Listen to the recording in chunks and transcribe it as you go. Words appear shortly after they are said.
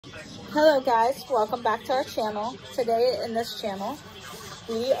Hello guys, welcome back to our channel. Today in this channel,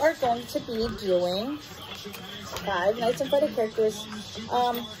 we are going to be doing Five Nights at Fnaf Characters.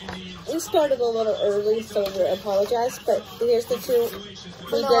 We started a little early, so we apologize, but here's the two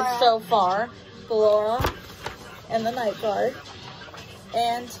we did so far. Flora and the Night Guard.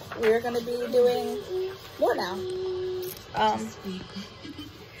 And we're going to be doing more now.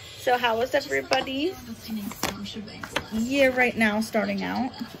 So how was everybody? Yeah, right now, starting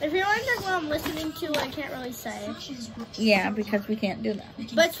out. If you're wondering what I'm listening to, I can't really say. Yeah, because we can't do that.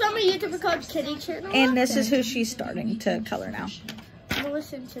 But it's from a YouTuber called Kitty Channel. And this is who she's starting to color now. I'll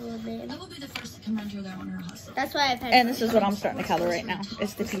listen to her, babe. That's why I've had. And this is what I'm starting to color right now.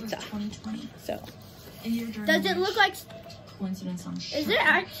 It's the pizza. So. Does it look like... Is it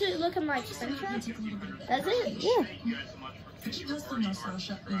actually looking like Springtrap? Does it? Yeah.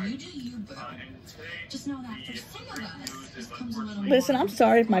 Listen, I'm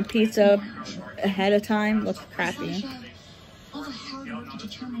sorry if my pizza ahead of time looks crappy. All the hard work and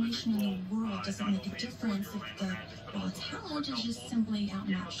determination in the world doesn't make a difference if the talent is just simply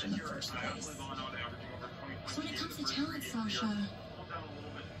outmatched in the first place. So when it comes to talent, Sasha,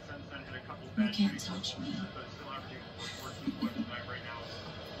 you can't touch me.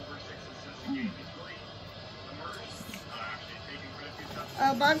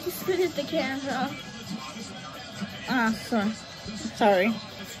 Mom just put it the camera. Sorry.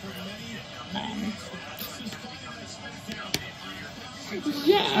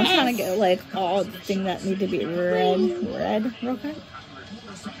 Yes! I'm trying to get like all the things that need to be red real quick.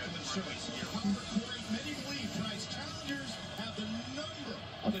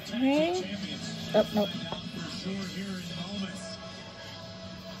 Okay. Oh, nope.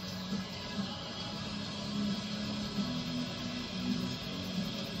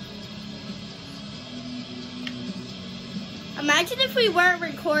 Imagine if we weren't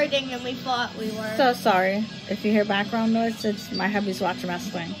recording and we thought we were. So sorry if you hear background noise. It's my hubby's watching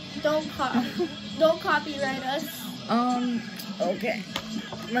wrestling. Don't copyright us. Okay.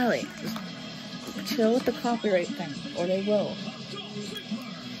 Really, just chill with the copyright thing, or they will.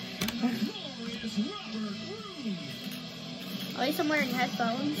 At least I'm wearing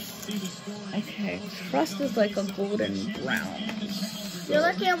headphones. Okay, crust is like a golden brown. You're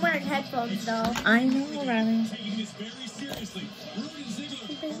lucky I'm wearing headphones though. I know, Rylee.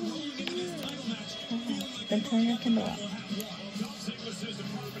 Then turn your Kindle on.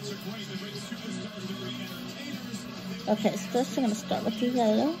 Okay, so first I'm going to start with the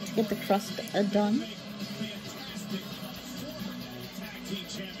yellow to get the crust done.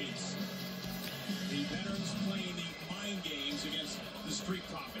 Street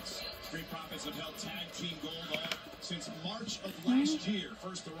Profits have held tag team gold since March of last year.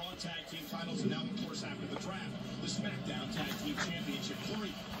 First the Raw tag team titles, and now of course after the draft, the SmackDown tag team championship.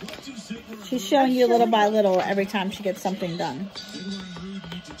 She's showing you little by little every time she gets something done.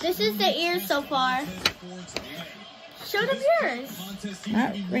 This is the ears so far. Show them yours.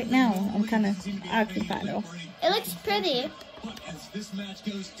 Not right now. I'm kind of occupied though. It looks pretty.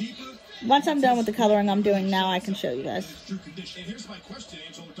 Once I'm done with the coloring I'm doing now, I can show you guys. And here's my question,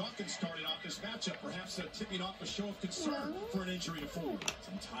 Angela. Dawkins started off this matchup, perhaps tipping off a show of concern for an injury to Ford. It's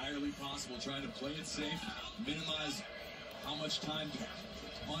entirely possible, trying to play it safe, minimize how much time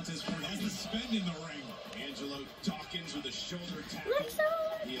Montez Ford has to spend in the ring. Angelo Dawkins with a shoulder tackle. Looks so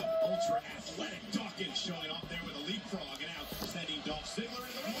The ultra-athletic Dawkins showing off there with a leapfrog, and out sending Dolph Ziggler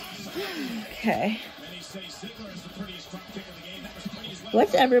in the ring. Okay. Many say Ziggler is the prettiest drop kick of the game. That was pretty as well.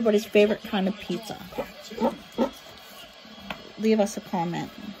 What's everybody's favorite kind of pizza? Leave us a comment.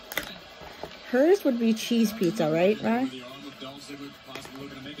 Hers would be cheese pizza, right? Right?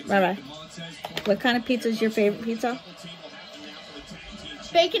 What kind of pizza is your favorite pizza?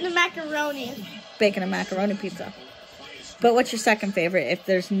 bacon and macaroni. Bacon and macaroni pizza. But what's your second favorite if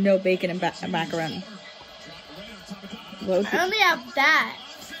there's no bacon and macaroni? I only have that.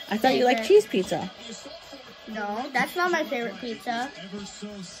 I thought you liked cheese pizza. No, that's not my favorite pizza.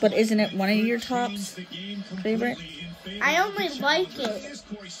 But isn't it one of your tops favorite? I only like it.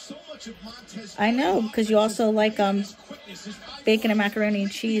 I know, because you also like bacon and macaroni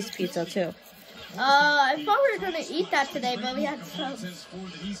and cheese pizza too. I thought we were gonna eat that today, but we had some.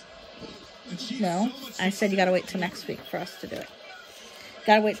 No, I said you gotta wait till next week for us to do it.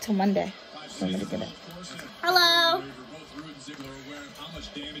 Gotta wait till Monday for me to get it. Hello.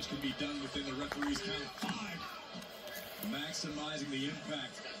 Maximizing the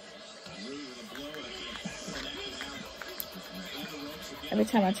impact. Every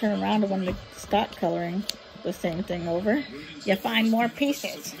time I turn around, I want to stop coloring the same thing over. You find more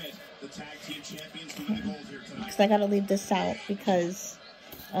pieces. Because I gotta leave this out because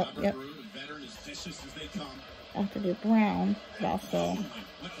Oh, yep. I have to do brown, but also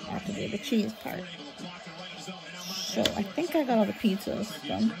I have to do the cheese part. So I think I got all the pizzas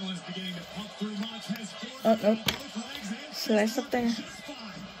done. Oh, nope. Should I stop there?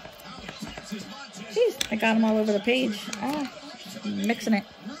 Jeez, I got them all over the page. Ah, mixing it.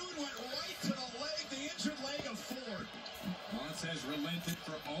 Has relented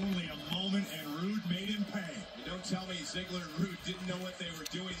for only a moment, and Rude made him pay. You don't tell me Ziggler and Rude didn't know what they were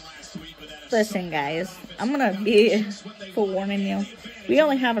doing last week, but that. Listen, guys, I'm gonna be forewarning you. We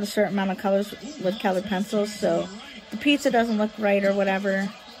only have a certain amount of colors with colored pencils, so the pizza doesn't look right or whatever.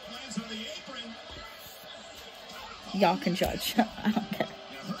 Y'all can judge. I don't care.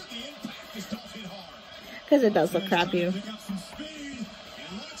 Because it does look crappy.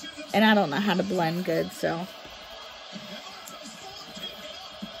 And I don't know how to blend good, so.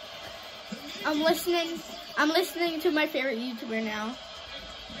 I'm listening to my favorite YouTuber now.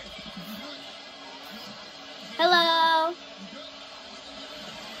 Hello.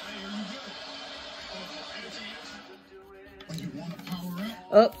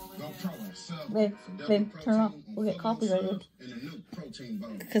 Oh. Babe, turn off. We'll get copyrighted.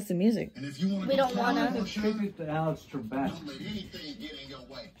 Because the music. We don't want to. Tribute to Alex Trebek.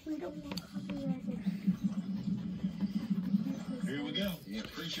 We don't want Here we go. Yeah,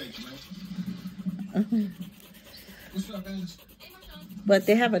 appreciate you, man. What's up, Alex? But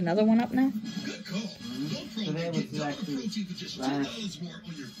they have another one up now? Good call. Today was actually last.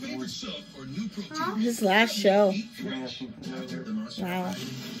 His last show. Wow.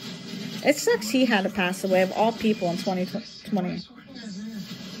 It sucks he had to pass away of all people in 2020.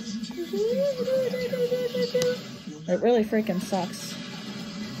 It really freaking sucks.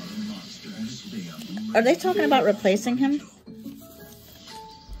 Are they talking about replacing him?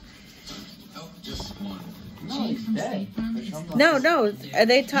 No, he's dead. No. Are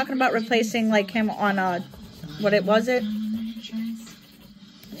they talking about replacing like him on what it was it?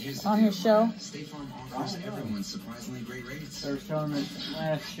 On his show? State Farm offers everyone surprisingly great rates. They're showing his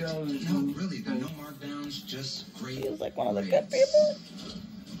last show. No, really, there are no markdowns, just great. He was like one of the good people.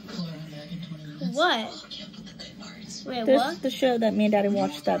 What? Wait, There's what? the show that me and Daddy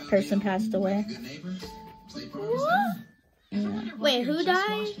watched. That person passed away. Good neighbor. State Farm is What? there. Yeah. Wait, who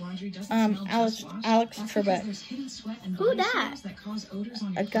died? Alex Trebek. Who that?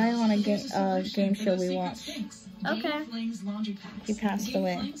 A guy on a game show we watched. Okay. He passed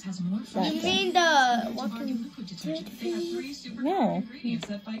away. You mean the Walking Dead? No,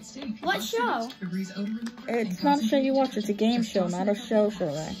 What show? it's not a show you watch. It's a game show, not a show.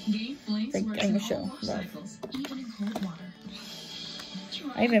 Right? It's a game show. Right.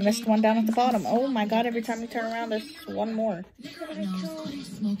 I even missed one down at the bottom. Oh my god, every time you turn around, there's one more.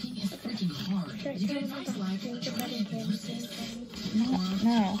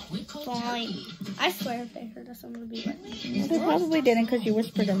 No. Fine. I swear if they heard us, I'm gonna be like, They probably didn't because you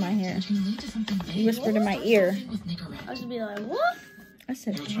whispered in my ear. You whispered in my ear. I was gonna be like, what? I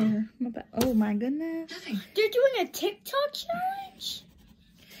said ear. Oh my goodness. They're doing a TikTok challenge?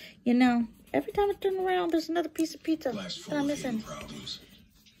 You know, every time I turn around, there's another piece of pizza that I'm missing.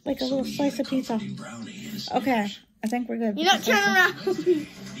 Like a little slice of pizza. Okay, I think we're good. You don't turn around.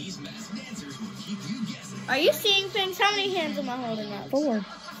 Are you seeing things? How many hands am I holding up? 4.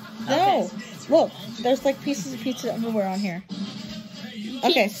 No. Look, there's like pieces of pizza everywhere on here.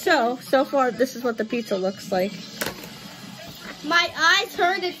 Okay, so far this is what the pizza looks like. My eyes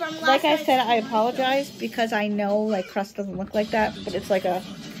hurted from last Like I night. said, I apologize because I know like crust doesn't look like that, but it's like a,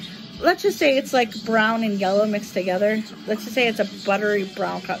 let's just say it's like brown and yellow mixed together. Let's just say it's a buttery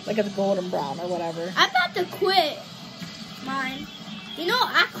brown cut, like it's golden brown or whatever. I'm about to quit mine. You know,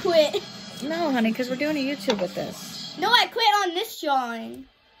 I quit. No, honey, because we're doing a YouTube with this. No, I quit on this drawing.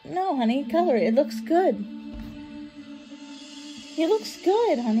 No, honey, color it. It looks good. He looks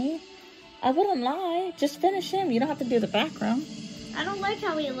good, honey. I wouldn't lie. Just finish him. You don't have to do the background. I don't like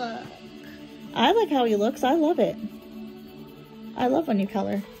how he looks. I like how he looks. I love it. I love when you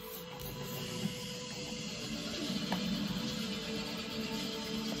color.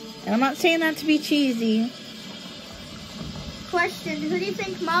 And I'm not saying that to be cheesy. Question, who do you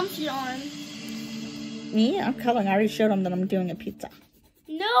think Mom's drawing? Me? I'm coloring. I already showed him that I'm doing a pizza.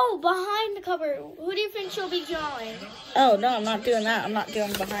 No, behind the cover. Who do you think she'll be drawing? Oh, no, I'm not doing that. I'm not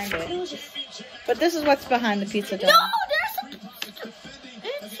doing behind it. But this is what's behind the pizza dough. No, there's a...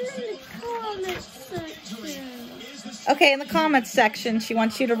 It's in the comment section. Okay, in the comments section, she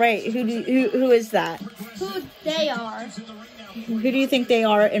wants you to rate. Who is that? Who they are. Who do you think they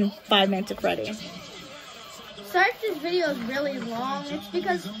are in 5 Minutes at Freddy's? Sorry if this video is really long. It's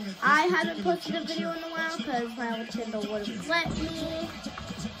because I haven't posted a video in a while because my old Kindle wouldn't let me.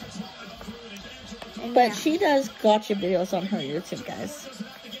 But she does gotcha videos on her YouTube, guys.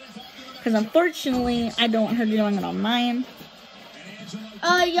 Because unfortunately, I don't want her doing it on mine.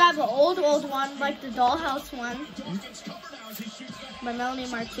 You have an old one, like the Dollhouse one. By Melanie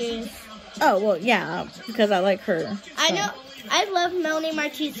Martinez. Oh, well, yeah, because I like her. I know. I love Melanie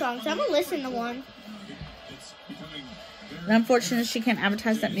Martinez songs. I'm going to listen to one. Unfortunately, she can't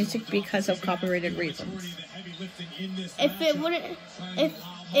advertise that music because of copyrighted reasons. If it wouldn't, if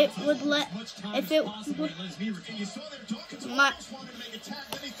it would let, if it would,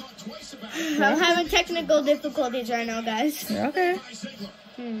 I'm having technical difficulties right now, guys. You're okay.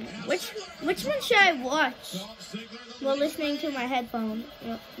 Which one should I watch? Well, listening to my headphones.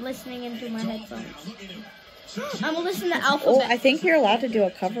 Listening into my headphones. I'm gonna listen to Alphabet. Oh, I think you're allowed to do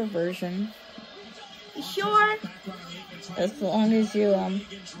a cover version. You sure? As long as you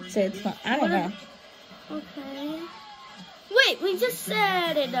say it's not. I don't know. Okay. Wait, we just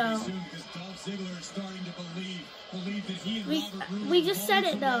said it though. We just said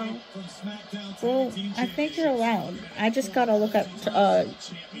it though. Well, I think you're allowed. I just gotta look up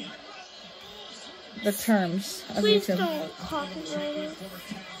the terms of Please YouTube. don't copyright it.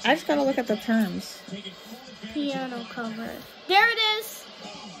 I just gotta look at the terms. Piano cover. There it is.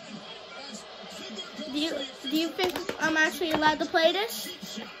 Do you think I'm actually allowed to play this?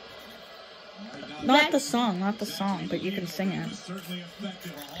 Not the song, but you can sing it.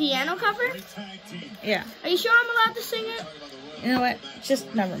 Piano cover? Yeah. Are you sure I'm allowed to sing it? You know what?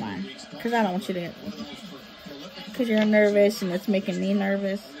 Just never mind. Because I don't want you to get... Because you're nervous and it's making me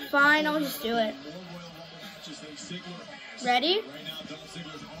nervous. Fine, I'll just do it. Ready?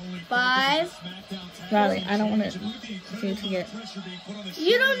 5. Rylee, I don't want you to get...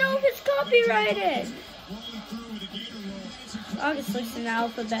 You don't know if it's copyrighted. I'll just listen to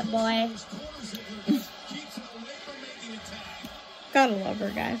Alphabet Boy. Gotta love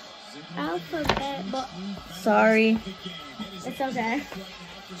her, guys. Alphabet Boy. Sorry. It's okay.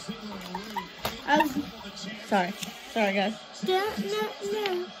 Sorry, guys.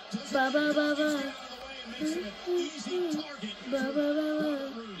 Ba ba ba ba.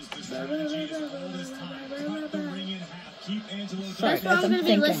 That's what I'm gonna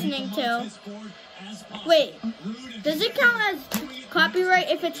be listening to. Wait, does it count as copyright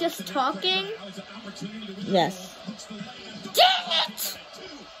if it's just talking? Yes. Dang it!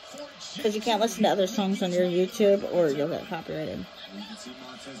 Because you can't listen to other songs on your YouTube or you'll get copyrighted.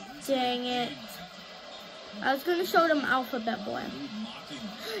 Dang it. I was gonna show them Alphabet Boy.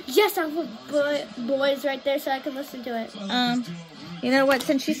 Yes, Alphabet Boy is right there so I can listen to it. You know what?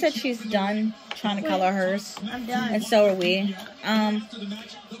 Since she said she's done trying to color hers, I'm done. and so are we.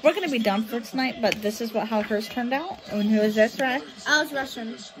 We're gonna be done for tonight, but this is how hers turned out. And who is this, right? Alex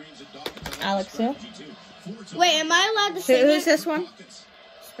Russian. Alex who? Wait, am I allowed to sing Who's it? this one?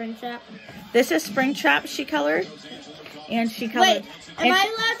 Springtrap. This is Springtrap. She colored, and she colored. Wait, am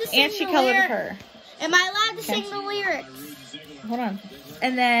I allowed to sing and she the colored lyrics? her. Am I allowed to sing the lyrics? Hold on.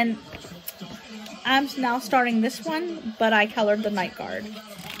 And then I'm now starting this one, but I colored the night guard.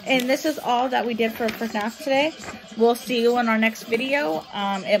 And this is all that we did for FNAF today. We'll see you in our next video.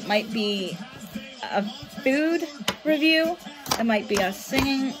 It might be a food review. It might be us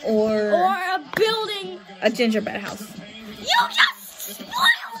singing or a building. A gingerbread house. You just spoiled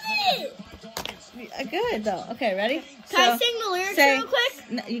it! Good, though. Okay, ready? Can I sing the lyrics real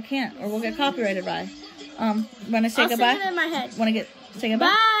quick? No, you can't, or we'll get copyrighted by. Want to say I'll goodbye? sing it in my head. Want to say goodbye?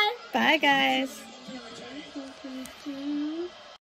 Bye. Bye, guys.